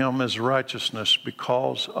credited to him as righteousness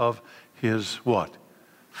because of his what?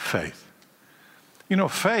 Faith. You know,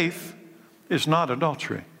 faith is not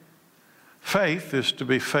adultery. Faith is to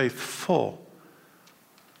be faithful.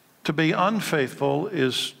 To be unfaithful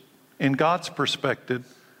is, in God's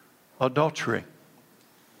perspective, adultery.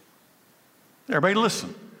 Everybody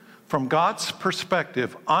listen. From God's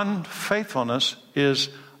perspective, unfaithfulness is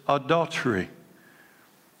adultery.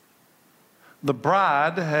 The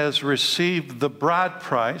bride has received the bride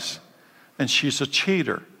price, and she's a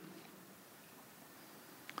cheater.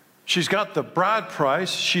 She's got the bride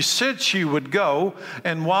price. She said she would go,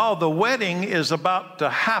 and while the wedding is about to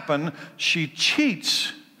happen, she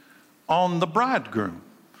cheats on the bridegroom.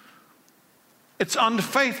 It's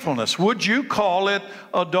unfaithfulness. Would you call it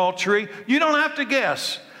adultery? You don't have to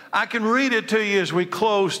guess. I can read it to you as we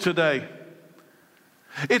close today.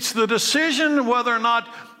 It's the decision whether or not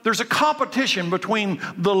there's a competition between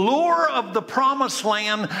the lure of the promised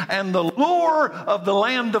land and the lure of the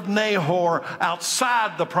land of Nahor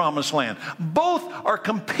outside the promised land. Both are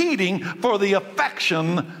competing for the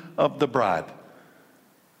affection of the bride.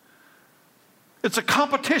 It's a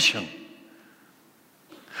competition.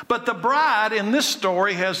 But the bride in this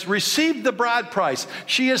story has received the bride price.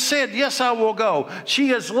 She has said, yes, I will go. She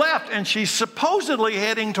has left and she's supposedly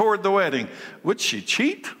heading toward the wedding. Would she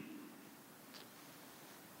cheat?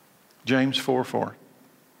 James 4:4.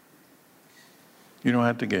 You don't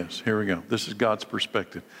have to guess. Here we go. This is God's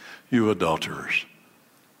perspective. You adulterers.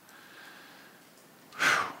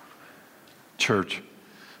 Whew. Church,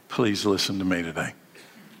 please listen to me today.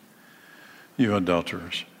 You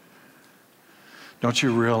adulterers. Don't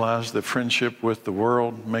you realize that friendship with the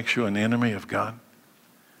world makes you an enemy of God?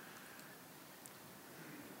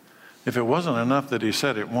 If it wasn't enough that he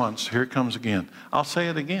said it once, here it comes again. I'll say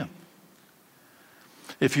it again.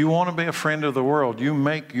 If you want to be a friend of the world, you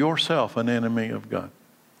make yourself an enemy of God.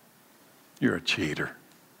 You're a cheater.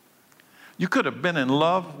 You could have been in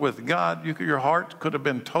love with God. Your heart could have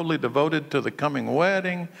been totally devoted to the coming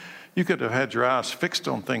wedding. You could have had your eyes fixed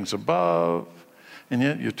on things above. And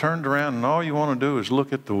yet you turned around and all you want to do is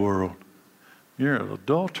look at the world. You're an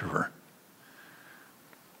adulterer.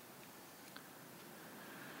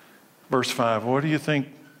 Verse 5, what do you think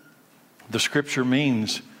the scripture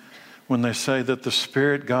means when they say that the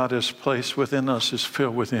Spirit God has placed within us is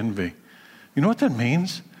filled with envy? You know what that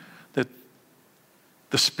means? That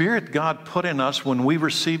The Spirit God put in us when we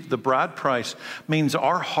received the bride price means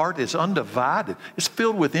our heart is undivided. It's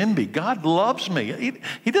filled with envy. God loves me.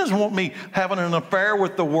 He doesn't want me having an affair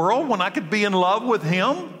with the world when I could be in love with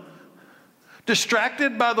Him.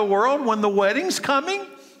 Distracted by the world when the wedding's coming.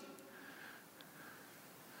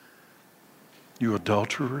 You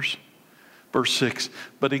adulterers. Verse 6,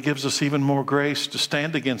 but He gives us even more grace to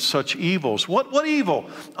stand against such evils. What evil?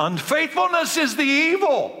 Unfaithfulness is the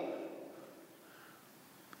evil.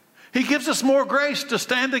 He gives us more grace to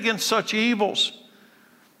stand against such evils.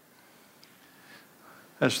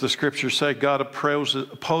 As the scriptures say, God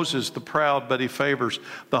opposes the proud, but He favors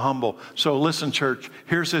the humble. So listen, church,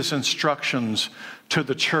 here's His instructions to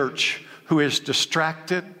the church who is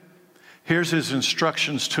distracted. Here's His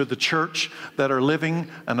instructions to the church that are living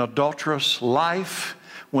an adulterous life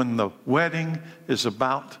when the wedding is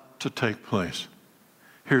about to take place.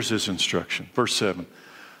 Here's His instruction. Verse 7.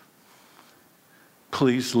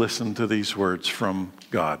 Please listen to these words from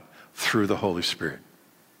God through the Holy Spirit.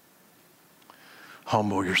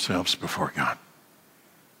 Humble yourselves before God.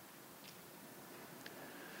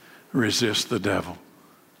 Resist the devil,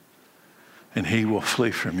 and he will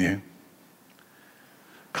flee from you.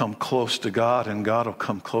 Come close to God, and God will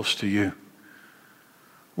come close to you.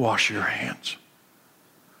 Wash your hands,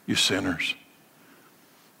 you sinners.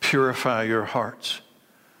 Purify your hearts.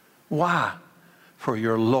 Why? For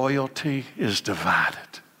your loyalty is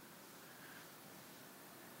divided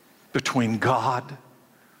between God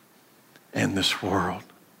and this world.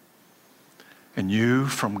 And you,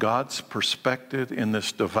 from God's perspective, in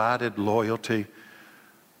this divided loyalty,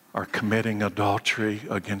 are committing adultery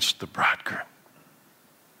against the bridegroom.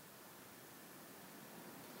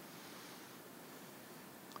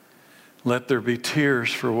 Let there be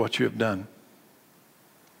tears for what you have done.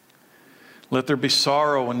 Let there be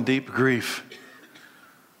sorrow and deep grief.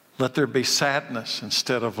 Let there be sadness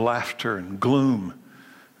instead of laughter and gloom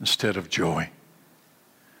instead of joy.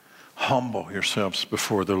 Humble yourselves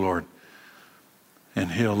before the Lord,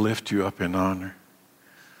 and He'll lift you up in honor.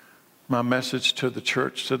 My message to the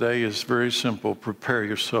church today is very simple. Prepare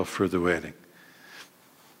yourself for the wedding.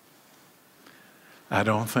 I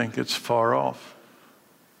don't think it's far off.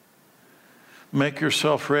 Make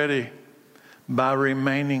yourself ready by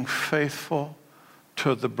remaining faithful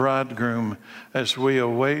to the bridegroom as we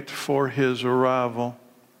await for his arrival.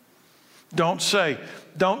 Don't say,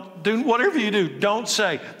 don't do whatever you do. Don't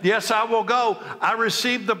say, yes, I will go. I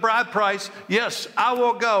received the bride price. Yes, I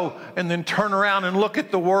will go. And then turn around and look at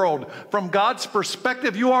the world. From God's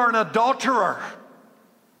perspective, you are an adulterer.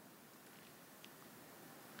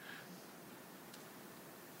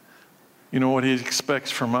 You know what He expects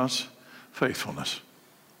from us? Faithfulness.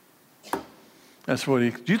 That's what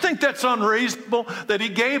do you think that's unreasonable that He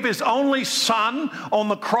gave His only Son on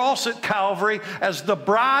the cross at Calvary as the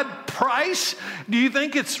bride price? Do you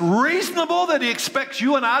think it's reasonable that He expects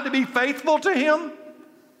you and I to be faithful to Him?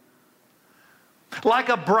 Like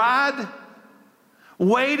a bride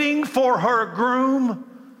waiting for her groom.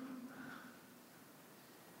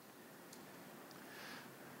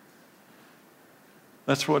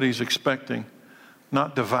 That's what He's expecting.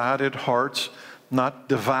 Not divided hearts, not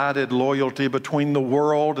divided loyalty between the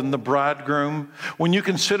world and the bridegroom. When you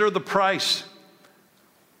consider the price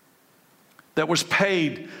that was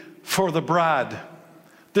paid for the bride,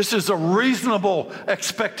 this is a reasonable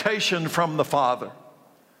expectation from the Father.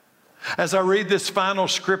 As I read this final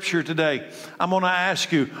scripture today, I'm going to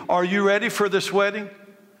ask you, are you ready for this wedding?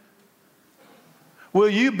 Will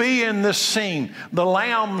you be in this scene, the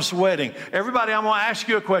Lamb's wedding? Everybody, I'm going to ask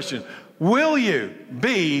you a question. Will you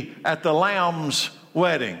be at the Lamb's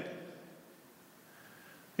wedding?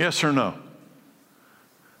 Yes or no?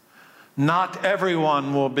 Not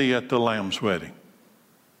everyone will be at the Lamb's wedding.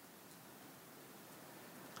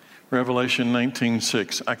 Revelation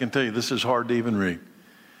 19:6. I can tell you this is hard to even read,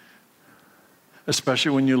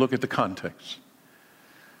 especially when you look at the context.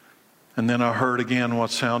 And then I heard again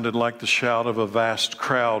what sounded like the shout of a vast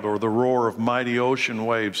crowd, or the roar of mighty ocean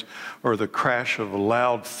waves, or the crash of a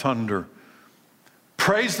loud thunder.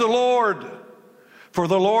 Praise the Lord, for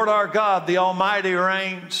the Lord our God, the Almighty,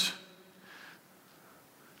 reigns.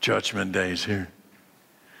 Judgment day is here.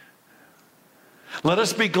 Let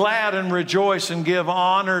us be glad and rejoice and give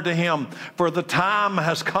honor to Him, for the time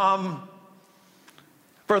has come.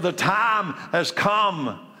 For the time has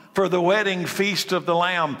come for the wedding feast of the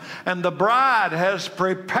Lamb, and the bride has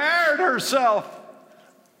prepared herself.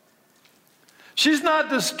 She's not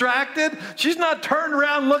distracted. She's not turned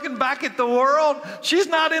around looking back at the world. She's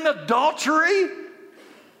not in adultery.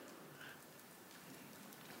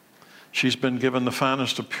 She's been given the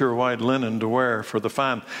finest of pure white linen to wear, for the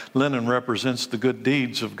fine linen represents the good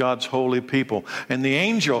deeds of God's holy people. And the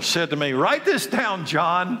angel said to me, write this down,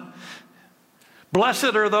 John.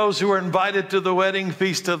 Blessed are those who are invited to the wedding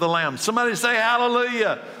feast of the Lamb. Somebody say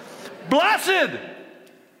hallelujah. Blessed.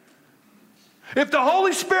 If the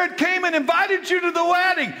Holy Spirit came and invited you to the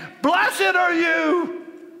wedding, blessed are you.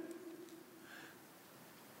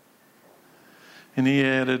 And he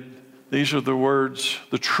added, these are the words,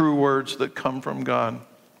 the true words that come from God.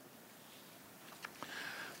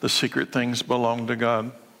 The secret things belong to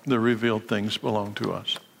God. The revealed things belong to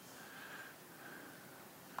us.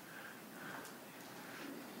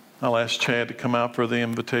 I'll ask Chad to come out for the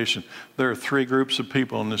invitation. There are 3 groups of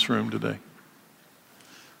people in this room today.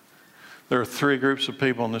 There are 3 groups of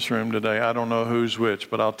people in this room today. I don't know who's which,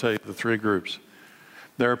 but I'll tell you the 3 groups.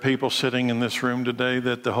 There are people sitting in this room today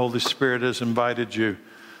that the Holy Spirit has invited you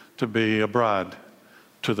to be a bride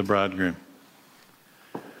to the bridegroom.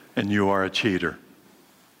 And you are a cheater.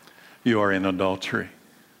 You are in adultery.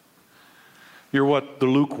 You're what the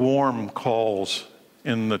lukewarm calls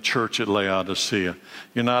in the church at Laodicea.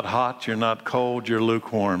 You're not hot, you're not cold, you're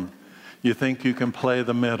lukewarm. You think you can play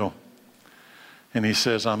the middle. And he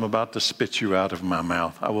says, I'm about to spit you out of my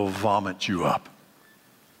mouth. I will vomit you up.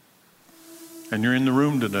 And you're in the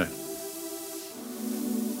room today.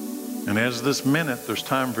 And as this minute, there's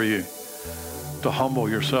time for you to humble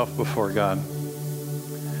yourself before God.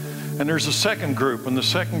 And there's a second group, and the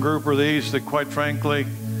second group are these that, quite frankly,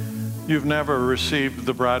 you've never received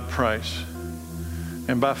the bride price.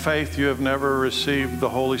 And by faith, you have never received the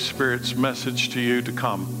Holy Spirit's message to you to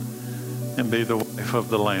come and be the wife of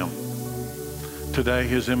the Lamb. Today,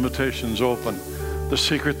 his invitation's open. The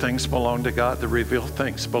secret things belong to God. The revealed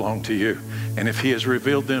things belong to you. And if he has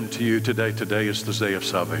revealed them to you today, today is the day of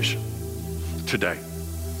salvation. Today.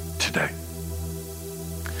 Today.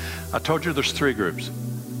 I told you there's 3 groups.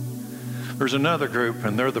 There's another group,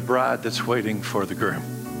 and they're the bride that's waiting for the groom.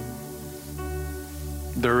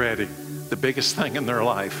 They're ready. The biggest thing in their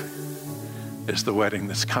life is the wedding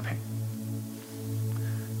that's coming.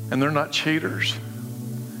 And they're not cheaters.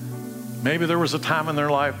 Maybe there was a time in their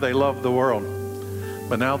life they loved the world,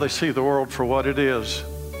 but now they see the world for what it is.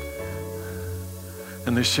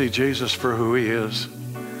 And they see Jesus for who he is.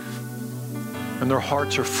 And their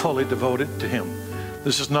hearts are fully devoted to him.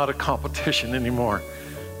 This is not a competition anymore.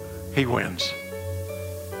 He wins.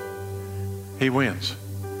 He wins.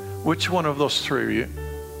 Which one of those 3 are you?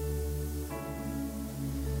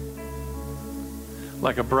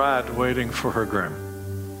 Like a bride waiting for her groom.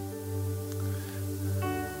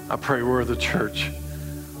 I pray we're the church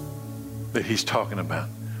that he's talking about.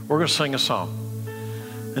 We're going to sing a song.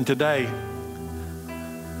 And today,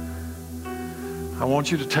 I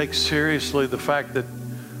want you to take seriously the fact that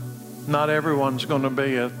not everyone's going to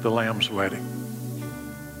be at the Lamb's wedding.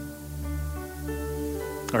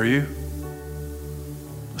 Are you?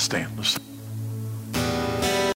 Let's stand. Let's